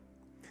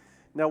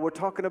Now, we're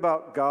talking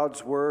about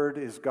God's Word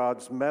is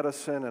God's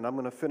medicine, and I'm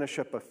going to finish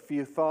up a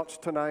few thoughts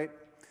tonight.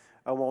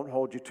 I won't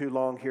hold you too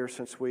long here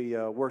since we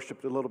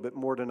worshiped a little bit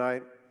more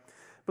tonight.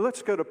 But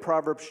let's go to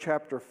Proverbs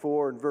chapter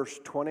 4 and verse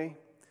 20.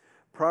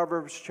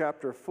 Proverbs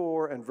chapter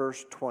 4 and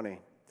verse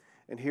 20.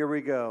 And here we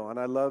go. And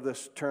I love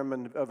this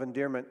term of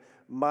endearment,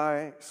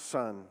 my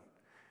son.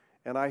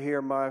 And I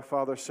hear my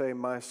Father say,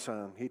 my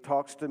son. He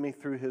talks to me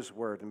through His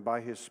Word and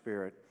by His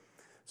Spirit.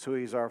 So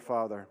He's our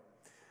Father.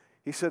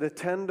 He said,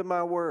 attend to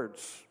my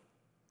words.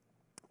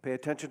 Pay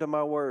attention to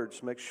my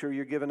words. Make sure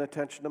you're giving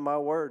attention to my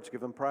words.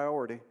 Give them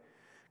priority.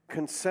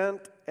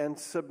 Consent and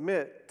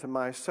submit to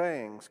my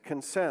sayings.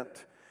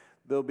 Consent.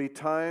 There'll be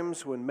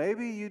times when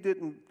maybe you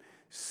didn't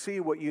see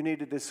what you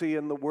needed to see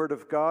in the Word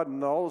of God,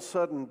 and all of a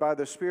sudden, by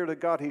the Spirit of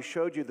God, He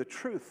showed you the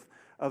truth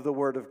of the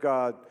Word of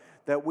God,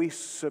 that we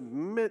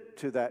submit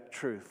to that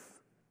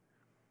truth.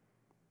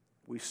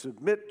 We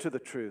submit to the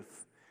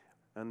truth.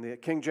 And the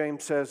King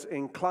James says,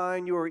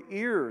 incline your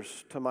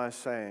ears to my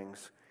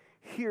sayings.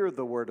 Hear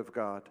the Word of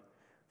God.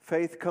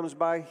 Faith comes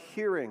by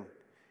hearing,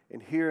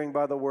 and hearing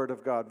by the Word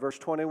of God. Verse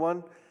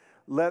 21,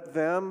 let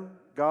them,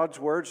 God's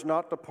words,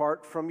 not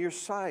depart from your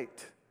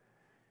sight.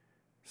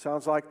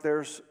 Sounds like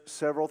there's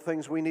several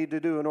things we need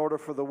to do in order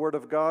for the Word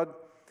of God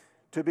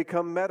to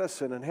become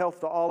medicine and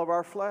health to all of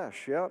our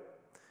flesh. Yep.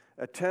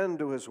 Attend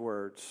to His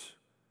words.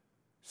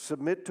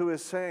 Submit to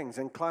His sayings.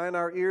 Incline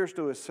our ears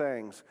to His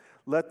sayings.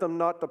 Let them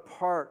not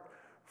depart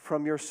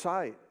from your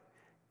sight.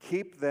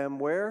 Keep them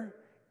where?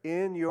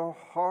 In your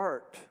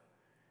heart.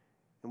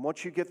 And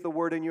once you get the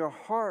Word in your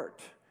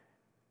heart,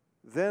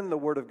 then the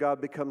Word of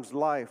God becomes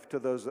life to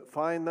those that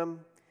find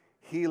them,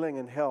 healing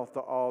and health to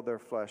all their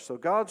flesh. So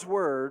God's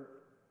Word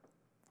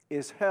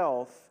is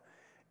health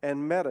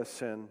and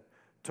medicine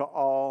to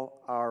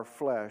all our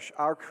flesh.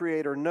 Our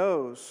Creator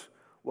knows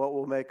what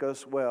will make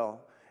us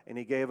well, and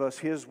He gave us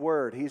His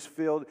Word.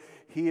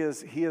 He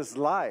is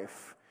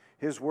life.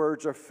 His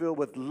words are filled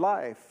with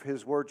life.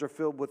 His words are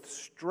filled with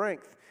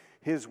strength.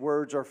 His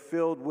words are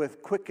filled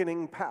with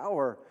quickening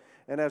power.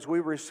 And as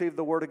we receive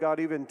the Word of God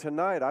even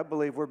tonight, I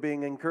believe we're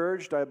being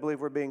encouraged. I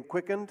believe we're being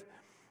quickened.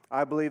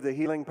 I believe the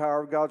healing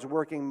power of God's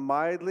working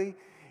mightily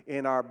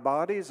in our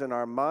bodies, in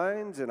our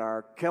minds, in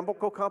our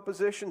chemical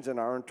compositions, in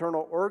our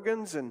internal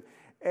organs, and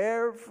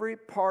every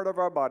part of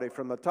our body,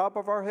 from the top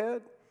of our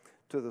head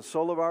to the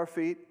sole of our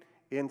feet,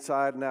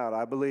 inside and out.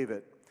 I believe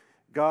it.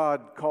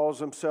 God calls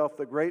Himself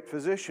the great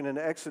physician in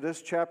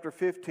Exodus chapter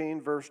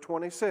 15, verse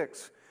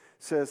 26.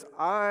 Says,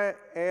 I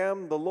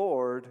am the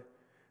Lord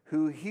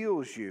who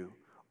heals you,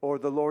 or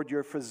the Lord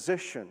your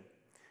physician.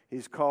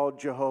 He's called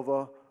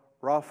Jehovah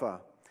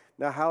Rapha.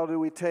 Now, how do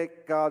we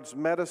take God's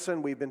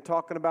medicine? We've been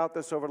talking about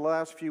this over the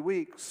last few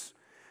weeks.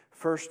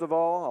 First of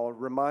all, I'll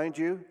remind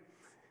you,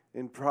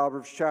 in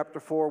Proverbs chapter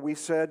 4, we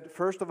said,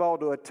 first of all,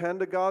 to attend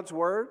to God's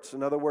words.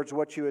 In other words,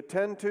 what you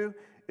attend to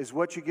is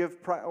what you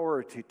give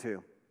priority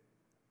to.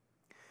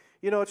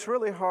 You know, it's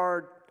really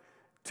hard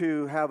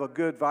to have a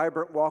good,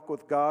 vibrant walk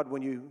with God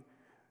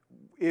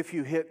if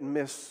you hit and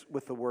miss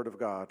with the Word of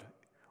God,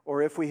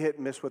 or if we hit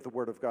and miss with the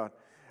Word of God.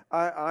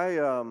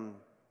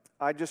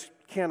 I just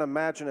can't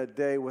imagine a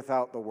day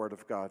without the Word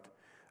of God,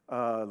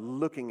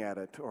 looking at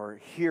it or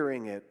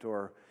hearing it,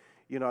 or,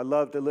 you know, I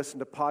love to listen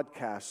to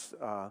podcasts,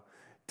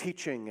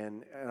 teaching,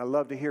 and I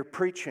love to hear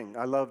preaching.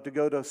 I love to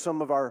go to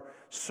some of our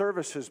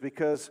services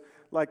because,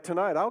 like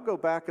tonight, I'll go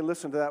back and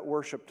listen to that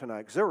worship tonight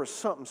because there was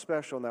something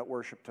special in that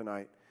worship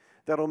tonight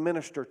that'll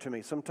minister to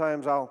me.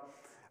 Sometimes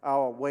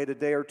I'll wait a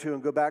day or two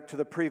and go back to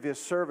the previous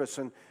service,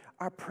 and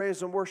our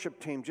praise and worship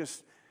team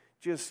just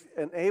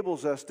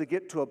enables us to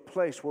get to a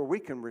place where we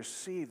can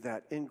receive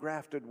that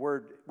engrafted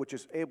word which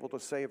is able to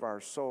save our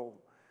soul.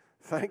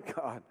 Thank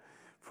God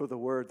for the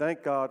word.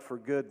 Thank God for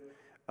good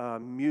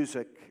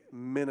music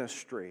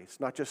ministry. It's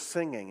not just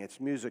singing,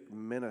 it's music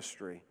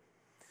ministry.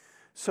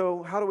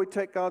 So how do we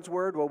take God's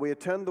word? Well, we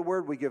attend the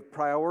word. We give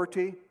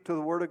priority to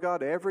the word of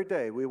God every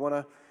day. We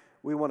want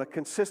to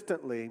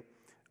consistently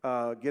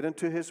get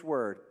into His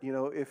word. You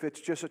know, if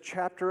it's just a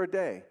chapter a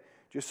day,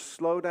 just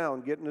slow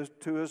down, get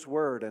into His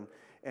word,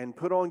 and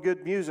put on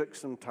good music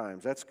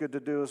sometimes. That's good to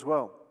do as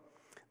well.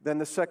 Then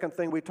the second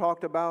thing we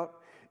talked about,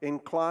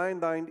 incline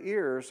thine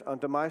ears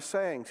unto my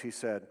sayings, He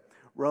said.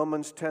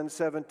 Romans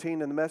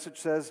 10:17, and the Message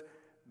says,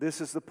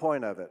 this is the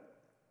point of it.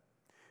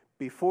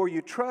 Before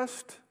you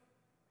trust,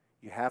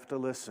 you have to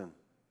listen.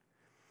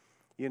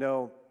 You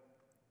know,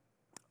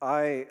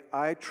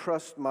 I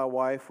trust my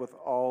wife with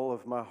all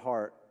of my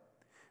heart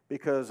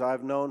because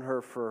I've known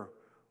her for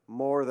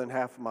more than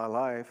half of my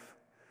life.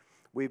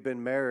 We've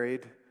been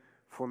married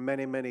for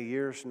many, many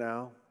years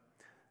now.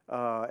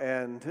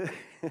 And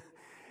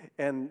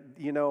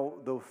you know,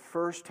 the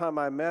first time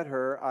I met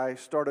her, I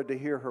started to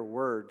hear her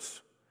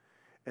words.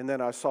 And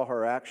then I saw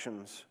her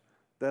actions.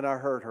 Then I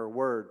heard her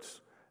words.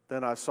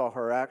 Then I saw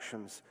her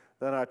actions.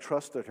 Then I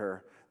trusted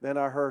her. Then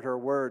I heard her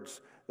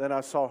words. Then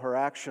I saw her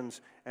actions,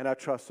 and I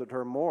trusted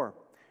her more.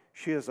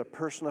 She is a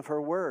person of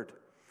her word.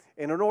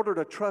 And in order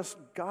to trust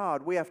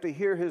God, we have to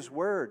hear His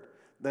word.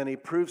 Then He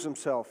proves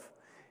Himself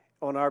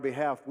on our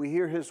behalf. We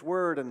hear His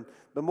word, and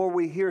the more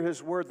we hear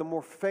His word, the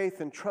more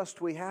faith and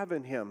trust we have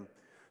in Him.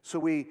 So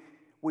we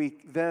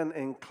then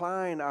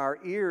incline our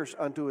ears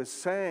unto His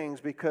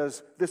sayings,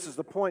 because this is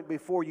the point: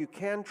 before you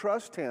can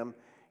trust Him,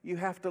 you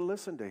have to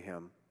listen to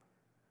Him,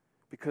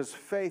 because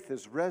faith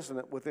is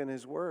resonant within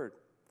His word.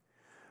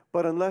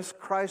 But unless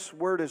Christ's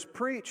word is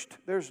preached,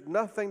 there's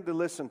nothing to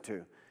listen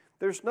to.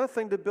 There's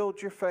nothing to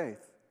build your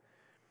faith.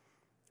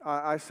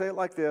 I say it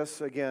like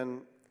this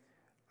again.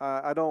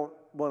 I don't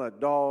want to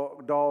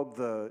dog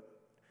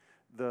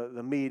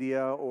the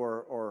media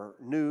or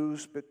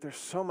news, but there's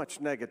so much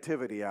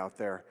negativity out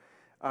there.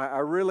 I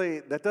really,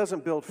 that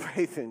doesn't build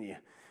faith in you.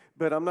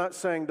 But I'm not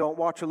saying don't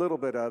watch a little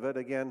bit of it.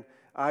 Again,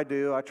 I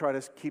do. I try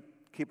to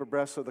keep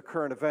abreast of the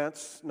current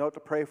events, know what to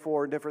pray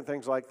for, and different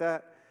things like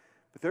that.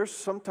 But there's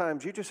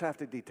sometimes you just have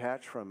to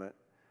detach from it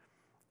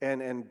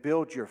and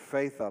build your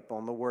faith up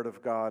on the Word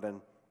of God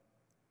and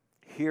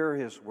hear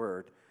His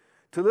word.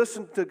 To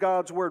listen to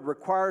God's word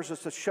requires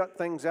us to shut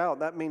things out.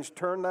 That means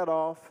turn that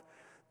off.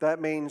 That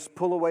means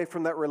pull away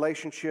from that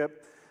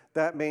relationship.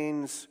 That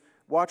means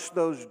watch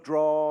those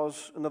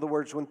draws. In other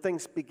words, when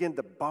things begin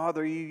to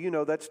bother you, you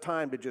know that's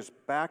time to just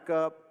back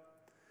up.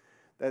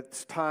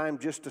 That's time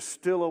just to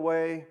still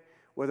away.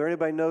 Whether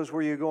anybody knows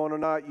where you're going or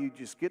not, you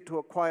just get to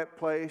a quiet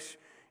place.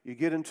 You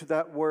get into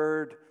that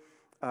word.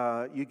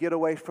 You get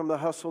away from the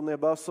hustle and the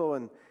bustle,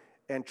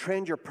 and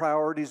change your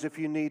priorities if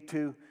you need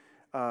to.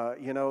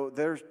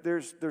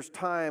 There's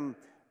time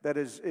that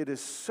it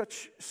is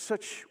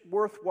such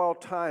worthwhile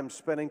time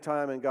spending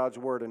time in God's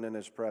word and in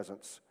His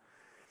presence.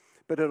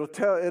 But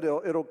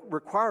it'll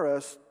require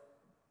us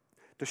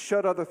to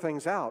shut other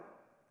things out,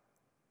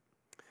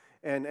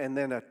 and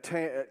then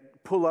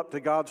pull up to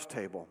God's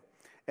table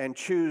and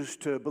choose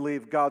to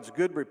believe God's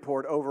good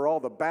report over all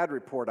the bad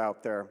report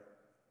out there,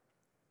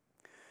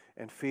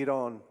 and feed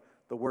on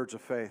the words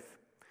of faith.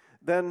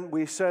 Then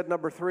we said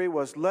number 3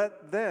 was,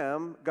 let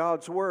them,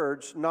 God's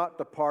words, not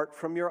depart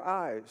from your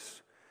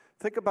eyes.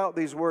 Think about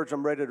these words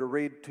I'm ready to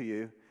read to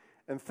you,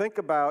 and think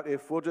about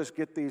if we'll just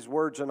get these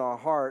words in our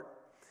heart,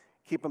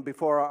 keep them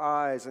before our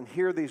eyes, and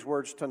hear these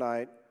words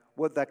tonight,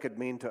 what that could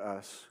mean to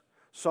us.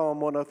 Psalm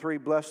 103,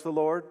 bless the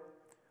Lord,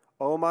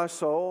 O my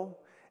soul,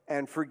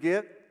 and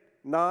forget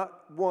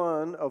not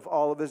one of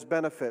all of His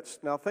benefits.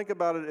 Now think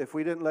about it, if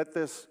we didn't let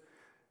this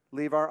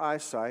leave our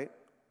eyesight,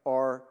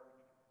 or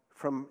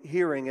from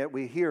hearing it,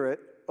 we hear it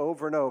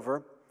over and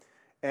over,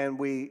 and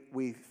we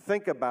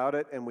think about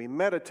it, and we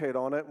meditate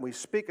on it, and we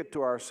speak it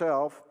to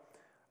ourselves,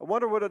 I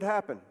wonder what would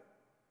happen.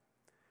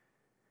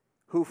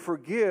 Who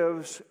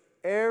forgives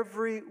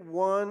every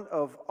one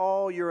of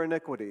all your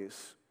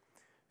iniquities.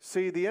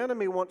 See, the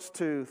enemy wants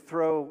to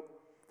throw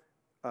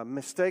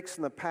mistakes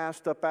in the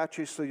past up at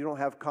you so you don't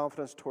have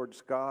confidence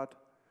towards God.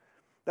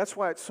 That's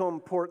why it's so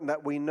important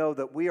that we know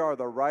that we are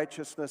the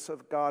righteousness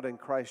of God in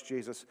Christ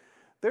Jesus.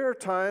 There are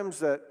times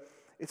that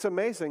it's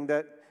amazing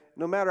that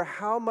no matter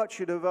how much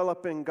you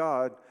develop in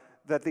God,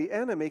 that the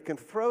enemy can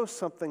throw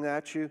something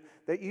at you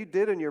that you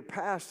did in your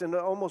past and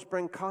almost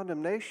bring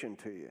condemnation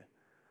to you.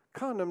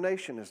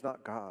 Condemnation is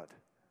not God.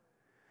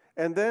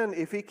 And then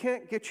if he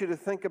can't get you to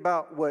think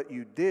about what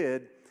you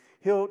did,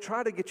 he'll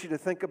try to get you to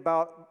think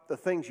about the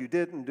things you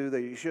didn't do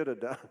that you should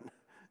have done.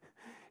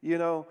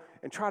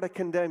 And try to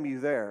condemn you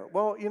there.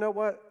 Well, you know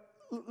what?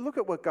 Look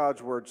at what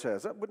God's Word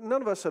says.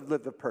 None of us have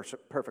lived a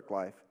perfect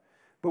life,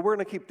 but we're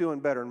going to keep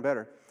doing better and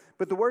better.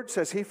 But the Word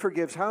says He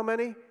forgives how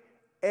many?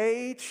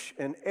 Each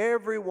and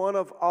every one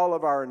of all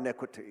of our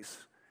iniquities.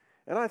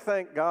 And I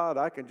thank God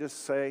I can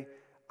just say,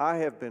 I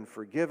have been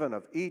forgiven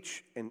of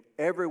each and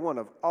every one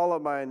of all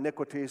of my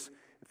iniquities.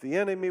 If the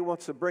enemy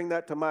wants to bring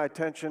that to my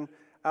attention,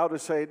 I'll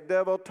just say,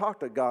 devil, talk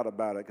to God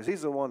about it, because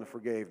He's the one that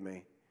forgave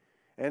me.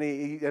 And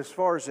he, as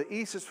far as the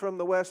east is from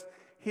the west,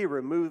 He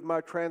removed my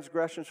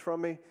transgressions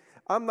from me.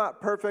 I'm not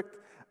perfect.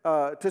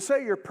 To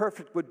say you're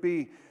perfect would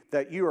be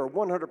that you are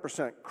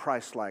 100%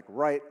 Christ-like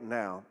right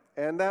now.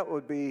 And that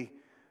would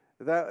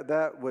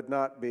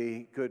not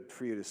be good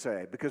for you to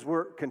say, because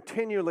we're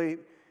continually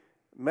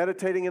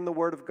meditating in the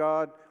Word of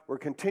God. We're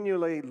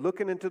continually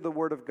looking into the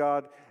Word of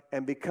God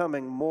and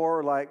becoming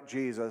more like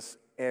Jesus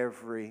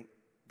every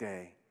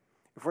day.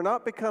 If we're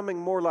not becoming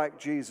more like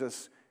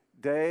Jesus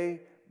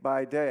day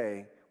by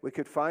day, we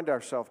could find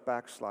ourselves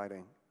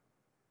backsliding.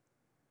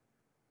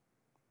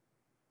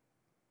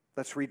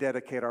 Let's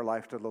rededicate our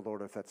life to the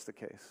Lord if that's the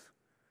case.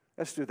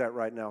 Let's do that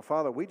right now.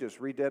 Father, we just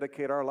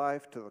rededicate our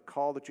life to the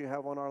call that You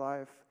have on our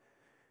life,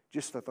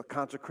 just the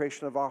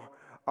consecration of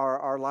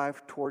our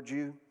life towards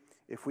You.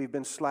 If we've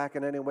been slack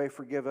in any way,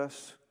 forgive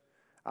us.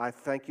 I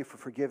thank You for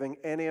forgiving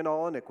any and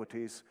all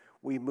iniquities.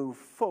 We move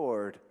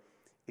forward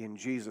in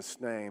Jesus'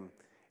 name.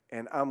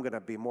 And I'm going to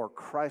be more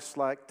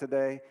Christ-like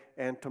today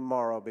and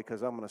tomorrow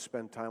because I'm going to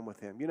spend time with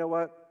Him. You know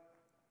what?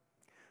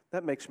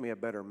 That makes me a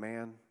better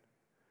man.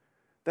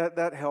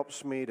 That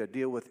helps me to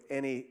deal with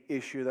any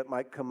issue that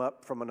might come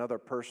up from another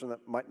person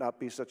that might not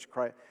be so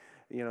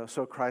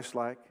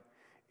Christ-like.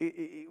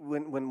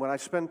 When I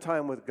spend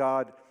time with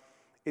God,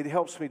 it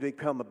helps me to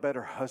become a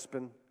better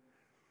husband,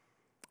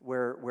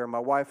 where my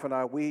wife and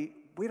I, we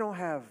we don't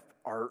have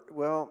our,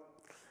 well,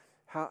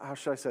 how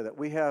should I say that?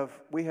 We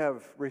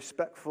have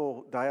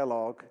respectful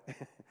dialogue.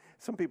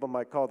 Some people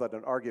might call that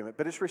an argument,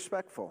 but it's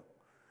respectful.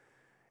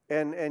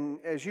 And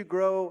as you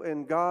grow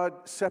in God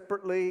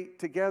separately,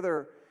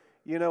 together,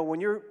 you know, when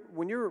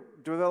you're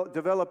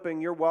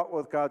developing your walk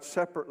with God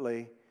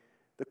separately,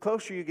 the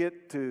closer you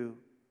get to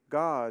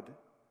God,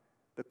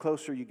 the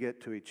closer you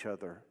get to each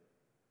other.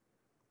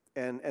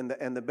 And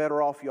the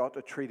better off you ought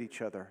to treat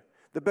each other.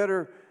 The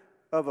better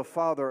of a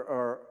father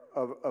or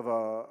of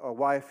a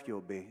wife you'll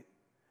be.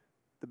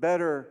 The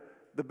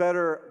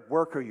better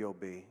worker you'll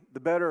be. The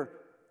better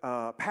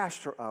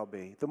pastor I'll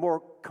be. The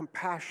more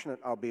compassionate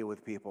I'll be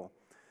with people.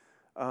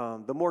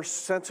 The more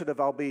sensitive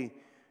I'll be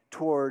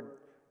toward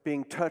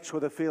being touched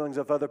with the feelings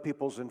of other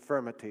people's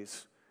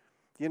infirmities.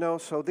 You know,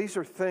 so these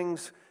are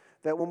things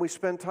that when we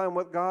spend time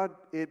with God,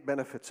 it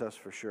benefits us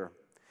for sure.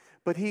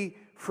 But He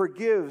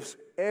forgives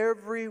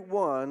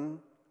everyone.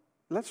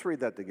 Let's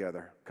read that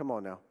together. Come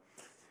on now.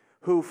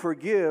 Who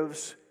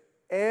forgives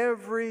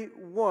every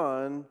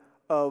one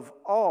of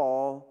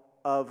all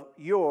of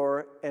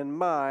your and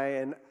my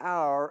and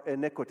our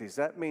iniquities.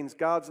 That means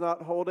God's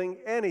not holding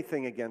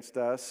anything against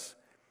us,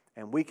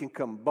 and we can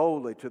come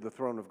boldly to the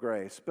throne of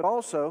grace. But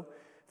also,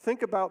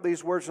 think about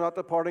these words not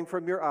departing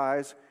from your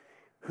eyes,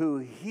 who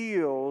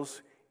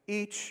heals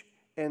each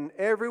and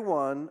every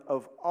one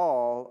of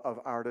all of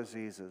our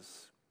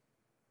diseases.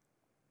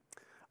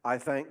 I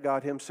thank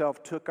God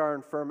Himself took our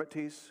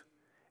infirmities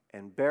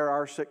and bare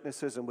our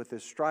sicknesses, and with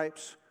His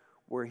stripes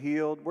we're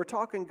healed. We're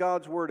talking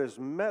God's Word as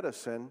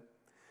medicine.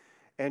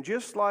 And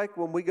just like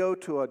when we go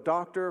to a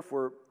doctor, if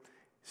we're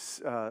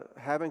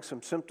having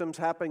some symptoms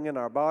happening in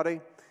our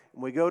body,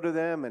 and we go to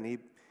them and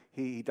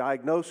he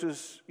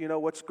diagnoses, you know,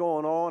 what's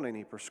going on, and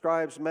he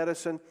prescribes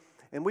medicine,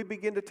 and we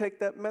begin to take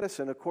that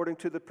medicine according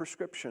to the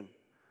prescription.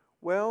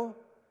 Well,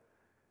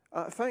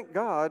 thank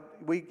God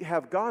we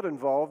have God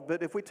involved,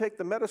 but if we take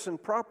the medicine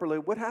properly,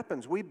 what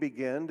happens? We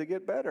begin to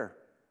get better,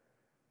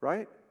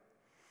 right?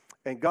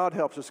 And God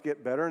helps us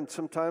get better, and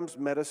sometimes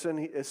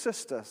medicine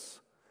assists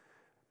us.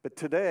 But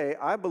today,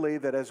 I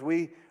believe that as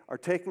we are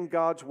taking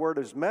God's Word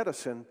as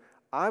medicine,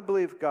 I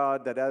believe,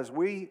 God, that as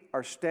we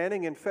are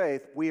standing in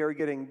faith, we are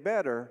getting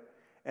better,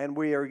 and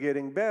we are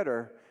getting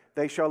better.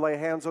 They shall lay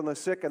hands on the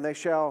sick, and they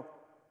shall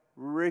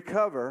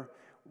recover.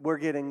 We're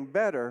getting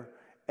better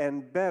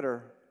and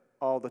better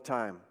all the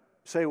time.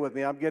 Say with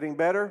me, I'm getting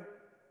better.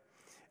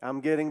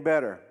 I'm getting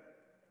better.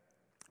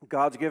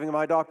 God's giving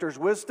my doctors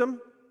wisdom,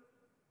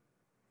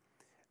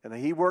 and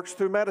He works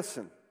through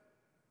medicine.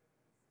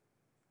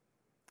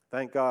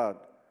 Thank God.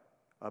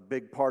 A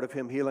big part of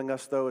Him healing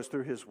us, though, is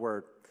through His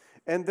Word.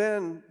 And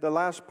then the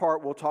last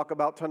part we'll talk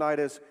about tonight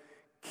is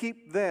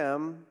keep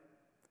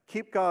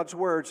God's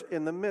words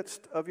in the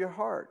midst of your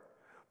heart.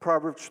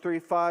 Proverbs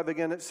 3:5,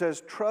 again, it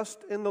says,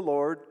 trust in the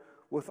Lord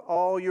with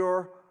all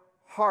your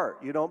heart.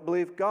 You don't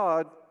believe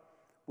God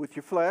with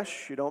your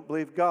flesh. You don't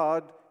believe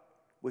God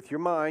with your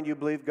mind. You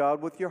believe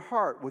God with your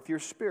heart, with your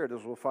spirit,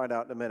 as we'll find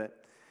out in a minute.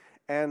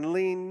 And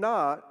lean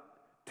not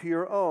to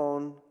your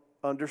own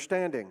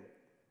understanding,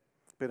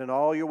 but in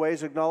all your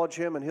ways acknowledge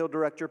Him, and He'll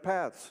direct your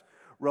paths.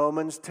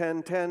 Romans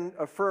 10:10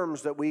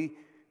 affirms that we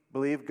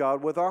believe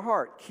God with our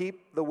heart.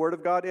 Keep the Word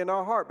of God in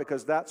our heart,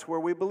 because that's where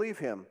we believe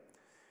Him.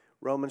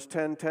 Romans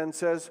 10:10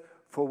 says,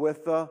 for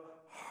with the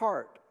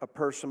heart a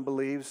person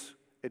believes,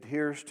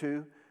 adheres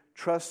to,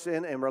 trusts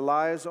in, and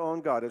relies on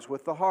God. It's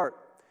with the heart.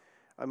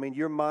 I mean,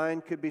 your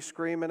mind could be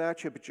screaming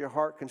at you, but your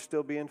heart can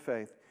still be in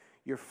faith.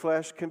 Your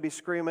flesh can be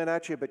screaming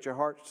at you, but your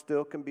heart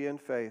still can be in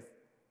faith.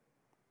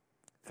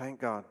 Thank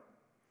God.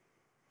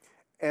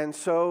 And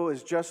so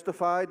is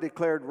justified,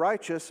 declared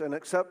righteous, and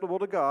acceptable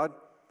to God.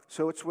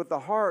 So it's with the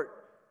heart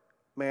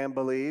man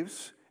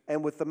believes,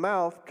 and with the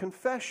mouth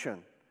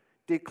confession,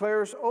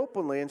 declares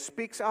openly and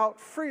speaks out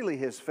freely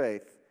his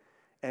faith,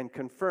 and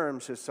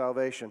confirms his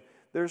salvation.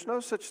 There's no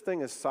such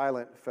thing as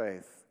silent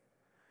faith.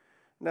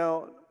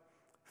 Now,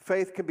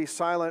 faith can be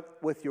silent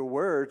with your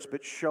words,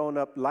 but shown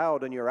up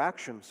loud in your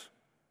actions.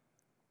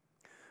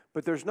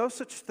 But there's no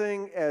such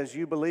thing as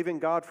you believing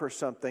God for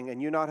something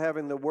and you not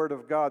having the Word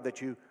of God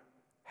that you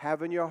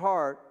have in your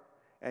heart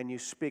and you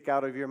speak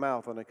out of your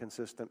mouth on a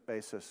consistent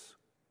basis.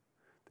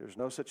 There's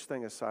no such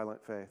thing as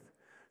silent faith.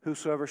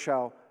 Whosoever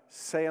shall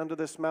say unto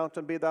this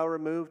mountain, be thou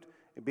removed,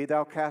 and be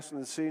thou cast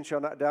into the sea, and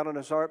shall not doubt in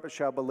his heart, but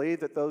shall believe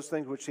that those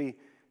things which he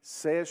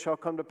saith shall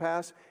come to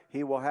pass,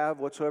 he will have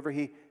whatsoever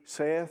he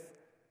saith.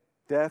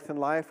 Death and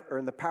life are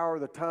in the power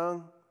of the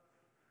tongue.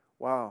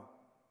 Wow.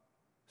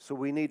 So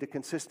we need to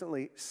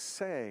consistently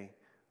say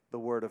the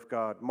Word of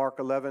God. Mark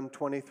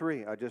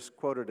 11:23. I just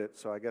quoted it,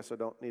 so I guess I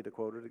don't need to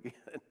quote it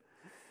again.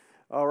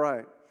 All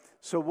right.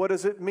 So what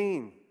does it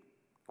mean?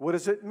 What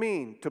does it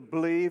mean to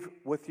believe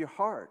with your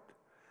heart?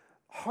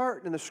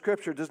 Heart in the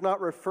Scripture does not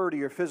refer to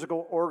your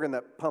physical organ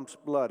that pumps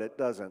blood. It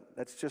doesn't.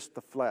 That's just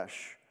the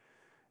flesh.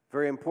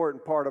 Very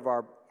important part of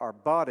our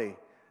body,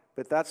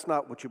 but that's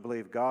not what you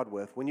believe God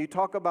with. When you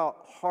talk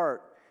about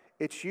heart,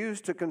 it's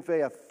used to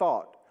convey a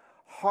thought.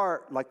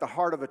 Heart, like the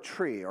heart of a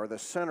tree or the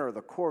center or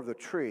the core of the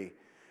tree.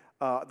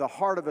 the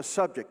heart of a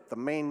subject, the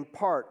main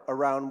part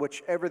around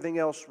which everything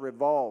else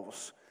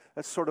revolves.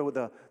 That's sort of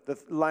the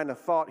line of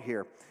thought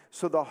here.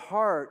 So the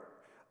heart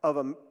of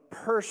a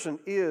person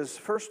is,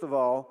 first of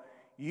all,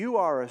 you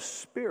are a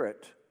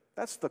spirit.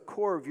 That's the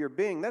core of your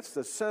being. That's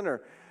the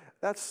center.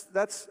 That's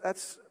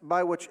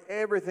by which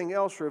everything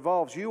else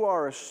revolves. You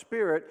are a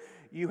spirit.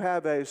 You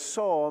have a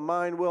soul, a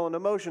mind, will, and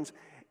emotions.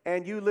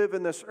 And you live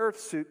in this earth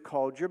suit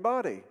called your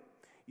body.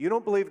 You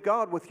don't believe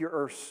God with your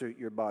earth suit,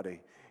 your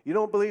body. You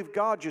don't believe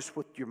God just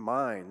with your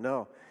mind.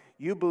 No.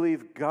 You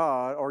believe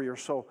God, or your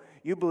soul.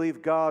 You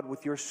believe God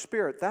with your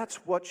spirit.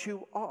 That's what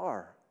you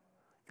are.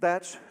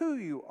 That's who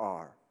you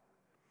are.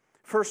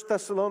 1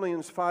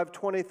 Thessalonians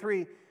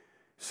 5:23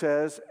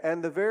 says,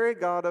 "And the very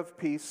God of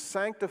peace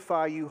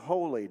sanctify you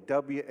wholly,"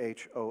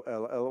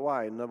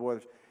 W-H-O-L-L-Y. In other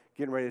words,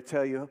 getting ready to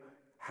tell you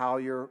how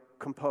you're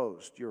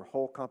composed, your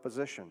whole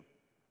composition.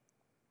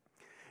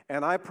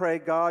 "And I pray,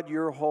 God,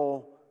 your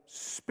whole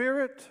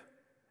spirit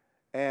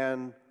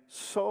and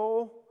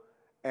soul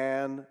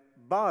and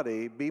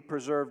body be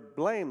preserved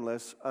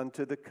blameless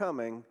unto the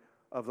coming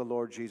of the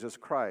Lord Jesus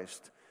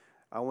Christ."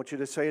 I want you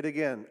to say it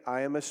again.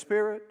 I am a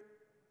spirit,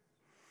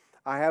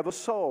 I have a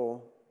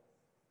soul,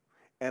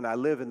 and I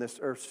live in this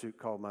earth suit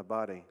called my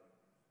body.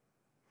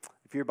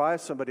 If you're by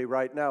somebody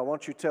right now, why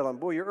don't you tell them,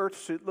 boy, your earth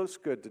suit looks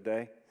good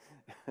today.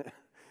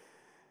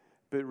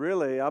 But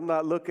really, I'm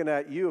not looking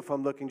at you if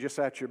I'm looking just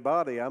at your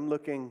body. I'm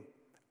looking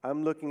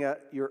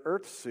at your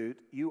earth suit.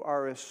 You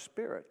are a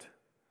spirit.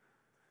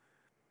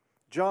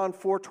 John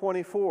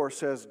 4:24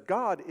 says,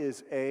 God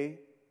is a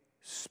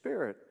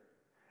spirit,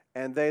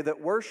 and they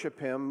that worship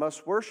him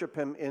must worship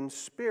him in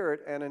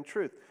spirit and in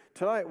truth.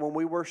 Tonight, when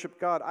we worship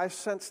God, I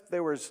sensed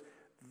there was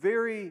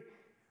very,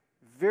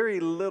 very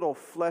little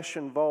flesh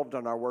involved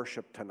in our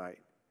worship tonight.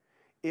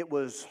 It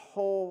was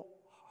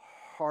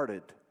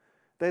wholehearted.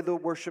 They that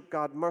worship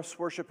God must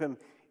worship him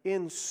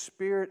in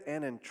spirit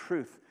and in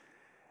truth.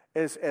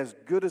 As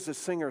good as the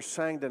singers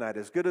sang tonight,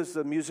 as good as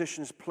the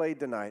musicians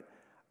played tonight,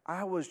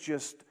 I was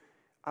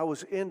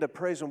into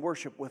praise and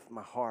worship with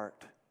my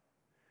heart.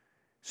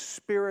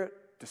 Spirit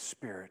to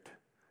spirit.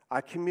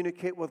 I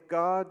communicate with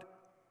God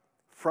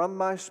from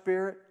my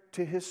spirit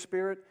to his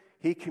spirit.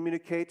 He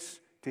communicates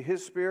to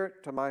his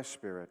spirit to my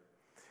spirit.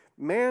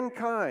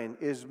 Mankind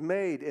is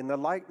made in the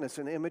likeness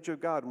and image of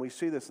God, and we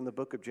see this in the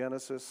book of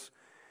Genesis.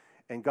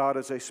 And God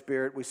is a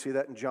spirit. We see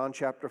that in John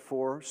chapter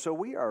 4. So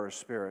we are a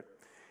spirit.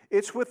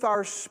 It's with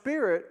our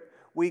spirit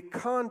we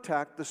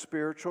contact the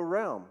spiritual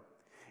realm.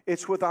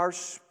 It's with our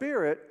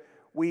spirit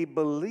we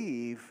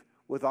believe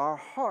with our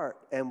heart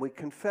and we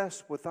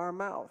confess with our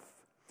mouth.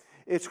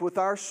 It's with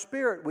our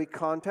spirit we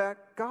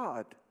contact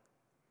God.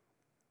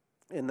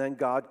 And then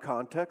God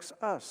contacts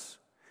us.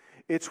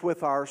 It's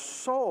with our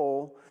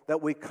soul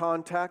that we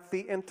contact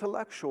the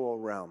intellectual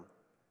realm.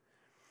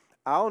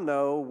 I'll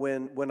know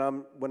when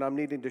I'm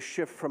needing to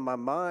shift from my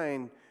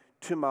mind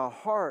to my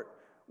heart,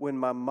 when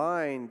my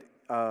mind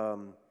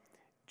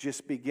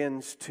just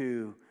begins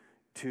to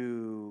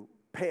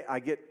pay. I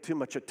get too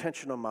much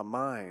attention on my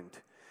mind.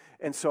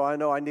 And so I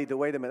know I need to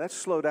wait a minute. Let's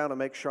slow down and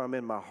make sure I'm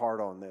in my heart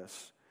on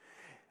this.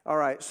 All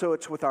right, so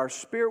it's with our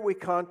spirit we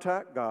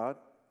contact God.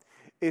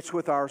 It's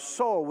with our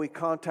soul we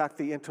contact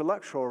the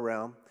intellectual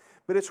realm.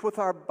 But it's with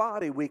our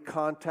body we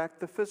contact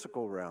the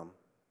physical realm.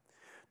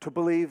 To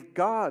believe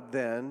God,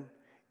 then,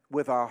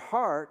 with our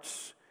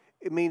hearts,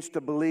 it means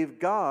to believe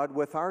God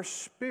with our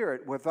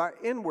spirit, with our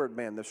inward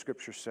man, the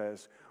Scripture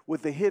says,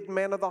 with the hidden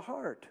man of the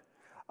heart,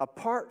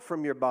 apart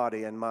from your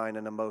body and mind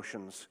and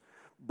emotions,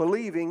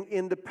 believing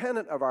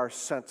independent of our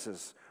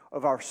senses,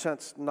 of our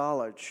sense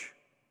knowledge.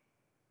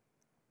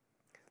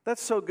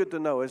 That's so good to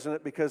know, isn't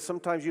it? Because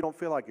sometimes you don't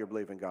feel like you're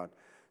believing God.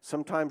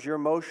 Sometimes your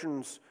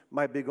emotions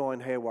might be going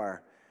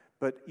haywire,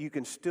 but you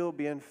can still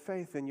be in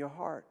faith in your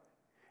heart.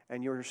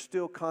 And you're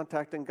still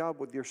contacting God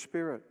with your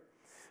spirit.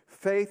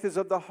 Faith is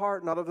of the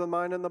heart, not of the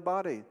mind and the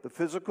body. The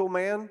physical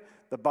man,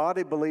 the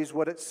body believes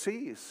what it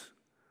sees,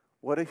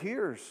 what it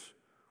hears,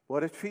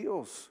 what it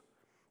feels.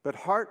 But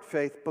heart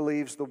faith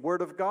believes the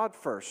Word of God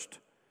first.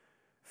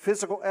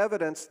 Physical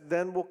evidence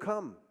then will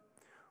come.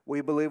 We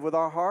believe with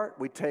our heart.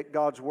 We take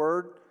God's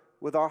Word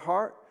with our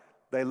heart.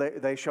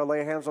 They shall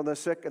lay hands on the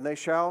sick and they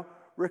shall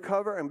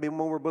recover. And when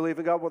we're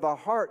believing God with our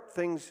heart,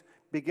 things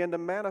begin to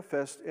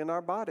manifest in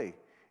our body,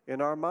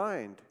 in our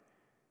mind,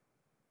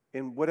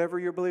 in whatever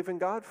you're believing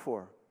God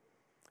for.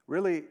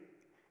 Really,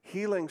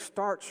 healing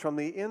starts from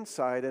the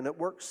inside and it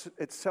works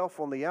itself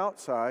on the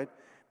outside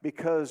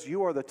because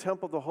you are the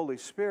temple of the Holy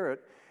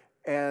Spirit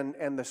and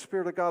the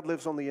Spirit of God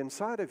lives on the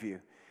inside of you.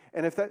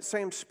 And if that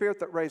same Spirit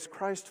that raised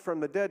Christ from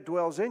the dead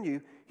dwells in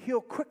you,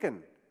 He'll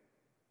quicken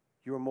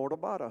your mortal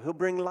body. He'll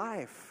bring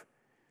life.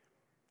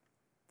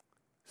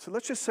 So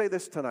let's just say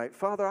this tonight.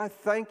 Father, I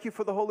thank you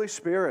for the Holy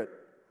Spirit.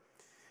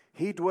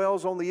 He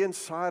dwells on the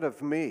inside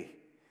of me.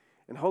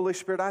 And Holy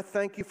Spirit, I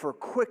thank you for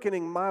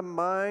quickening my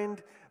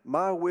mind,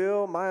 my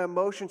will, my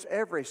emotions.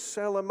 Every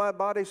cell in my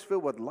body is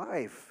filled with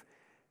life,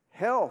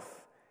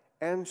 health,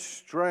 and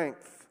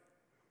strength.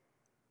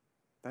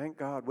 Thank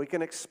God. We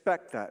can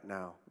expect that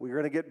now. We're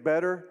going to get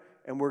better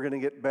and we're going to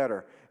get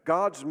better.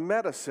 God's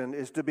medicine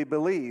is to be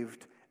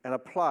believed and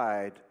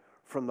applied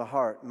from the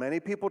heart. Many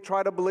people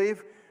try to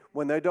believe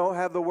when they don't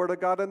have the Word of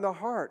God in their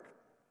heart.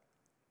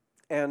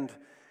 And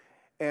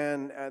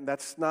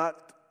that's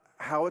not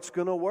how it's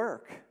going to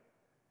work.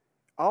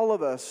 All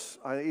of us,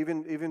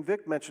 even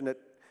Vic mentioned it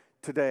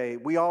today,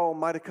 we all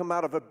might have come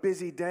out of a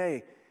busy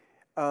day,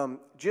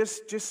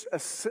 just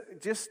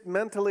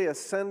mentally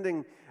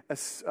ascending,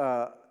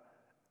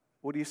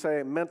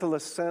 mental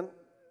ascent,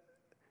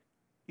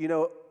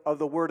 of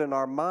the Word in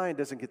our mind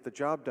doesn't get the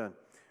job done.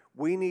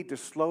 We need to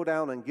slow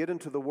down and get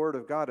into the Word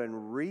of God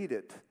and read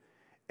it.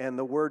 And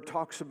the Word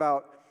talks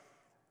about,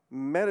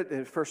 in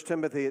 1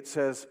 Timothy it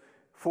says,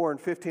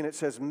 4:15, it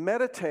says,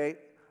 meditate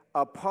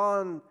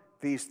upon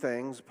these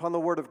things, upon the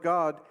Word of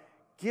God.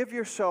 Give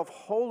yourself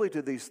wholly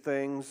to these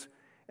things.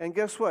 And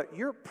guess what?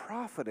 Your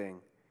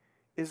profiting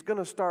is going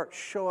to start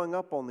showing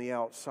up on the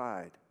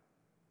outside.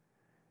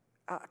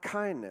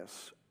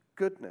 Kindness,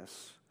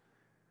 goodness,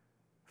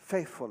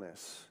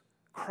 faithfulness,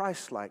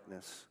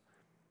 Christ-likeness.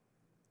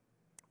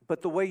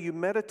 But the way you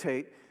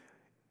meditate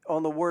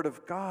on the Word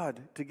of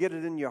God to get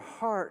it in your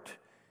heart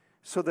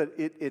so that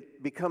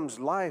it becomes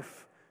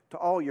life to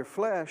all your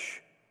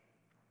flesh,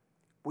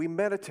 we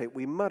meditate,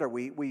 we mutter,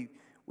 we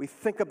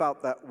think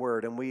about that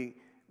Word, and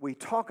we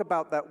talk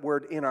about that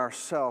Word in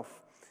ourselves,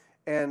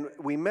 and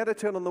we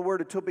meditate on the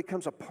Word until it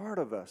becomes a part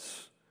of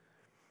us.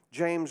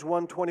 James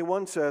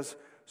 1:21 says,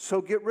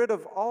 so get rid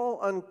of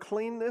all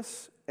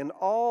uncleanness and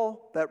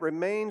all that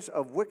remains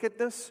of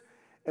wickedness,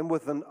 and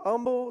with an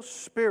humble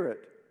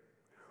spirit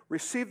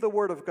receive the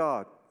Word of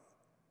God,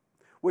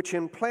 which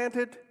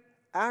implanted,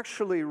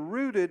 actually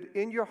rooted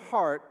in your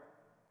heart,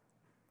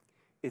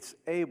 it's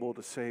able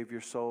to save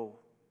your soul.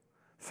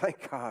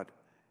 Thank God.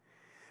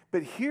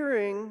 But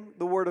hearing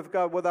the Word of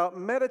God without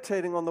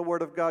meditating on the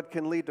Word of God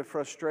can lead to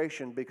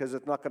frustration because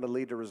it's not going to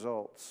lead to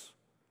results.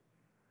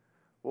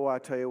 Oh, I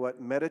tell you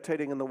what,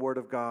 meditating on the Word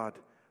of God,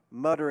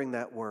 muttering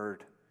that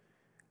Word,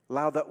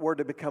 allow that Word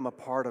to become a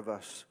part of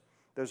us.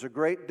 There's a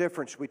great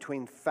difference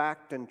between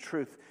fact and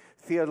truth.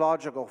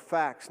 Theological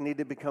facts need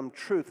to become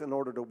truth in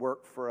order to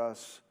work for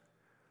us.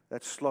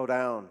 Let's slow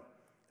down.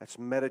 Let's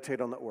meditate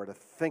on that Word. Let's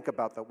think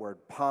about that Word.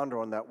 Ponder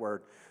on that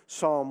Word.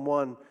 Psalm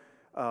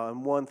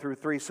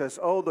 1:1-3 says,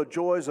 oh, the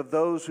joys of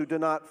those who do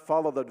not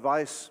follow the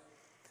advice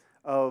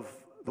of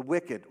the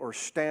wicked, or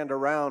stand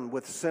around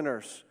with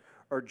sinners,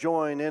 or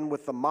join in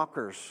with the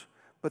mockers,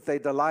 but they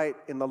delight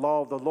in the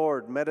law of the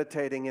Lord,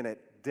 meditating in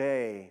it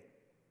day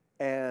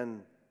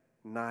and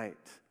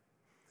night.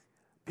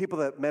 People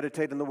that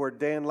meditate in the Word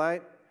day and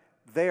night,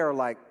 they are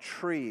like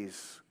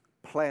trees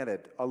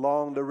planted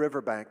along the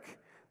riverbank,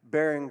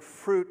 bearing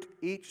fruit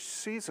each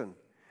season.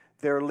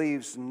 Their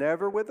leaves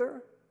never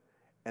wither,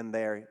 and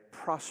they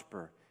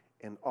prosper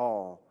in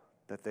all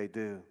that they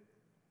do.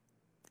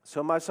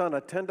 So my son,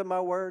 attend to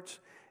my words,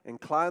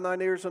 incline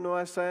thine ears unto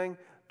my saying,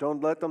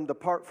 don't let them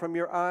depart from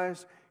your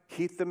eyes,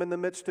 keep them in the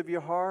midst of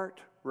your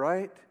heart,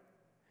 right?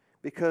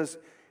 Because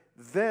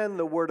then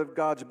the Word of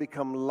God's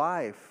become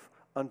life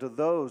unto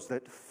those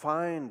that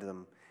find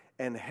them,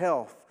 and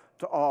health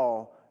to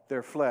all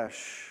their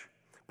flesh.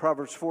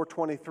 Proverbs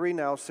 4:23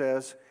 now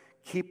says,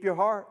 keep your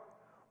heart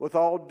with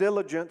all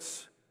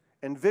diligence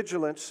and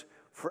vigilance,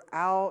 for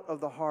out of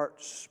the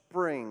heart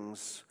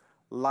springs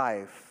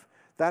life.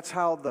 That's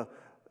how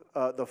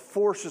the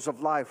forces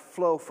of life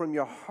flow from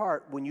your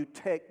heart when you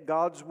take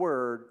God's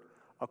Word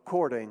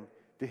according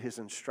to His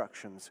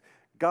instructions.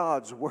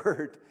 God's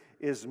Word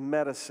is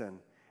medicine.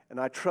 And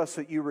I trust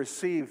that you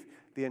receive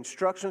the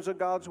instructions of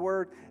God's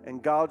Word,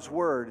 and God's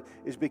Word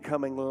is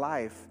becoming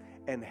life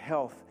and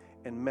health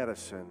and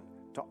medicine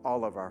to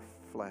all of our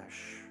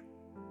flesh.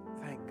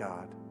 Thank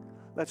God.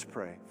 Let's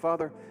pray.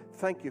 Father,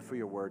 thank you for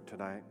your Word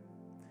tonight.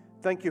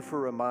 Thank you for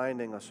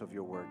reminding us of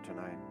your Word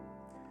tonight.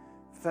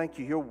 Thank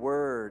you. Your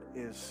Word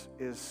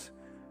is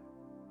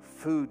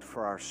food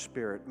for our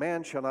spirit.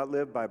 Man shall not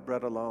live by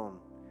bread alone,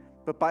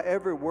 but by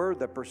every word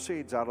that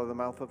proceeds out of the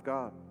mouth of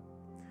God.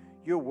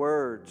 Your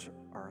words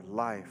are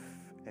life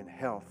and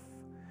health.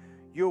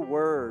 Your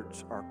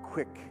words are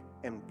quick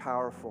and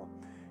powerful.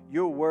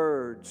 Your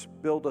words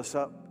build us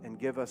up and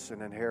give us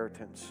an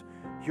inheritance.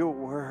 Your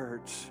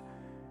words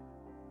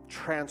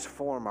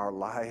transform our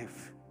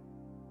life.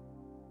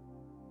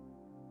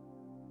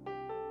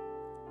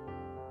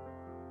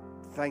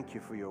 Thank you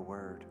for your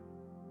Word.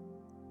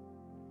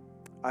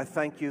 I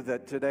thank you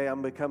that today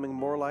I'm becoming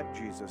more like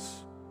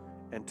Jesus,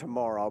 and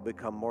tomorrow I'll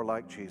become more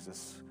like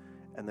Jesus,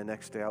 and the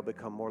next day I'll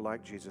become more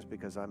like Jesus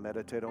because I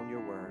meditate on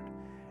your Word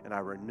and I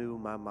renew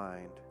my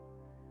mind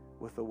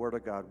with the Word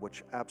of God,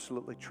 which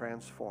absolutely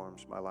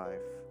transforms my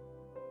life.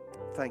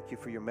 Thank you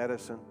for your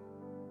medicine.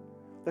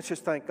 Let's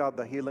just thank God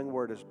the healing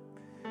Word is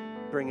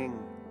bringing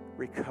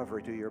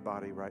recovery to your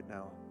body right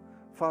now.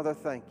 Father,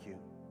 thank you.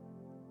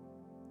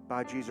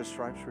 By Jesus'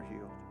 stripes we're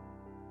healed.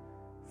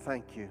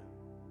 Thank you.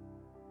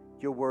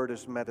 Your Word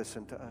is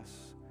medicine to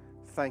us.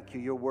 Thank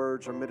you. Your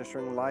words are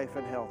ministering life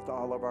and health to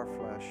all of our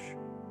flesh,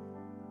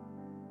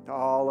 to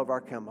all of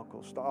our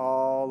chemicals, to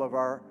all of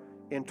our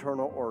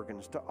internal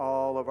organs, to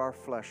all of our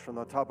flesh, from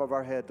the top of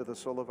our head to the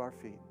sole of our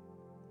feet.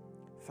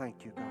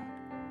 Thank you, God.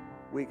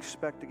 We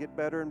expect to get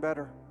better and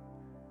better.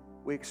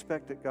 We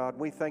expect it, God.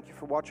 We thank you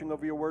for watching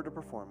over your word to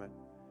perform it.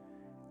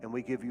 And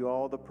we give you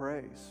all the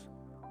praise,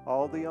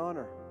 all the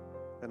honor,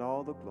 and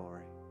all the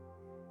glory.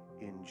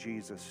 In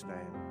Jesus'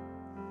 name,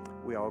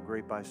 we all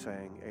agree by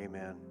saying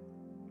amen.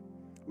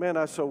 Man,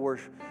 I so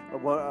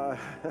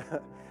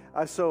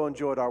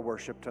enjoyed our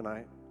worship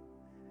tonight.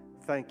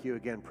 Thank you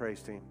again,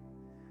 praise team.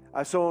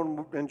 I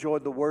so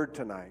enjoyed the word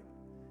tonight.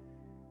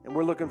 And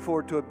we're looking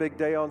forward to a big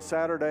day on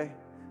Saturday.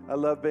 I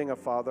love being a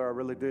father, I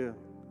really do.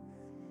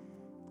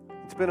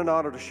 It's been an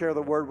honor to share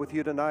the word with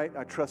you tonight.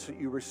 I trust that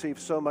you received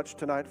so much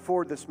tonight.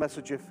 Forward this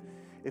message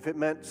if it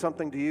meant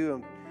something to you,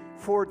 and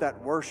forward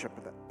that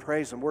worship, that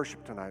praise and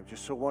worship tonight.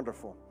 Just so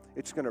wonderful.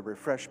 It's going to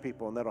refresh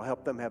people, and that'll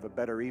help them have a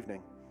better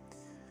evening.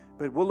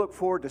 But we'll look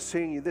forward to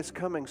seeing you this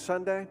coming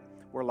Sunday.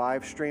 We're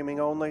live streaming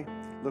only.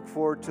 Look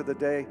forward to the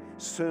day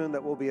soon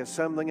that we'll be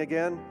assembling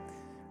again.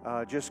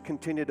 Just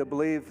continue to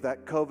believe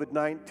that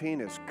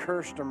COVID-19 is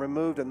cursed and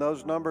removed, and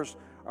those numbers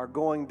are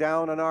going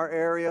down in our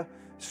area,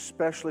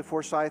 especially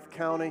Forsyth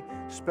County,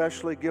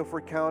 especially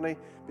Guilford County,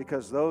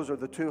 because those are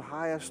the two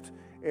highest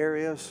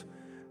areas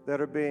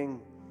that are being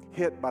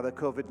hit by the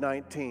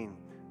COVID-19.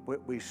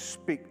 We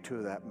speak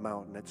to that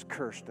mountain. It's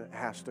cursed. It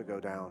has to go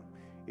down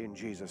in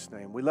Jesus'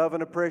 name. We love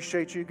and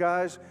appreciate you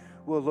guys.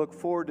 We'll look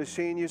forward to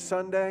seeing you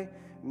Sunday,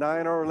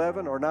 9 or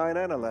 11, or 9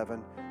 and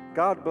 11.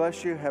 God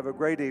bless you. Have a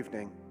great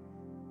evening.